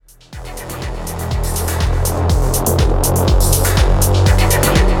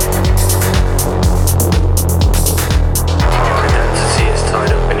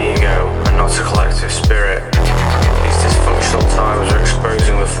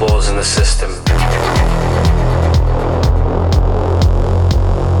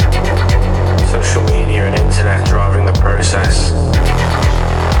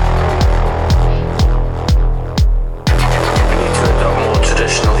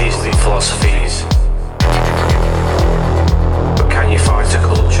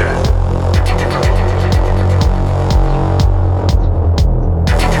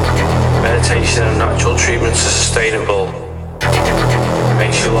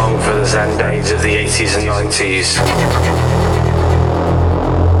long for the Zen days of the 80s and 90s.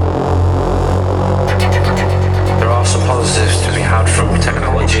 There are some positives to be had from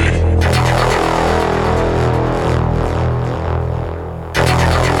technology,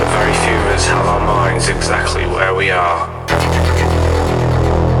 but very few of us have our minds exactly where we are.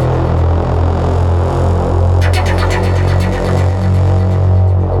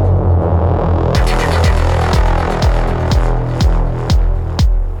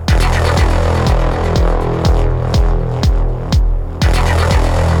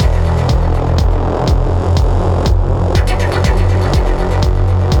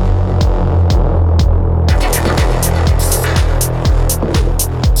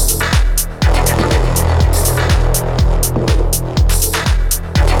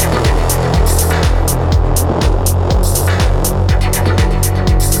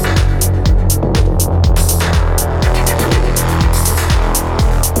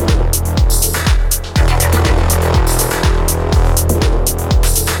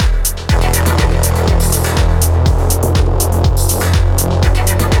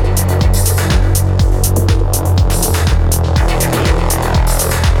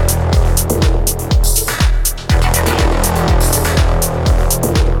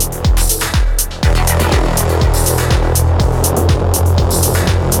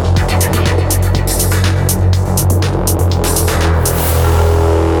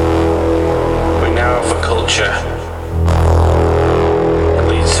 It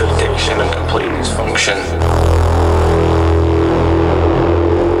leads to addiction and complete dysfunction.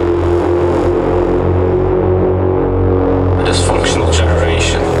 A dysfunctional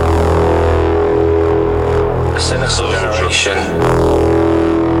generation. A cynical generation.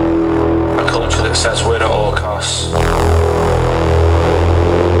 A culture that says win at all costs.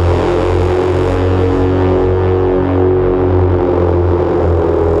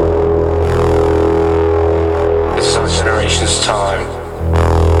 Generation's time.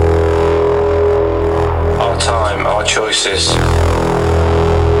 Our time, our choices.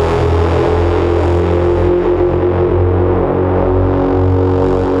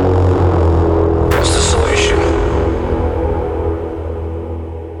 What's the solution?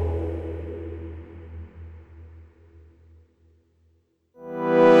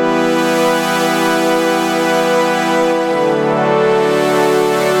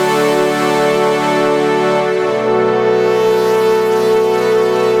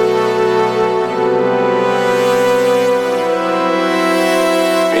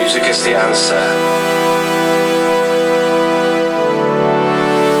 Music is the answer.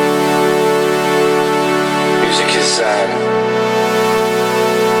 Music is Zen.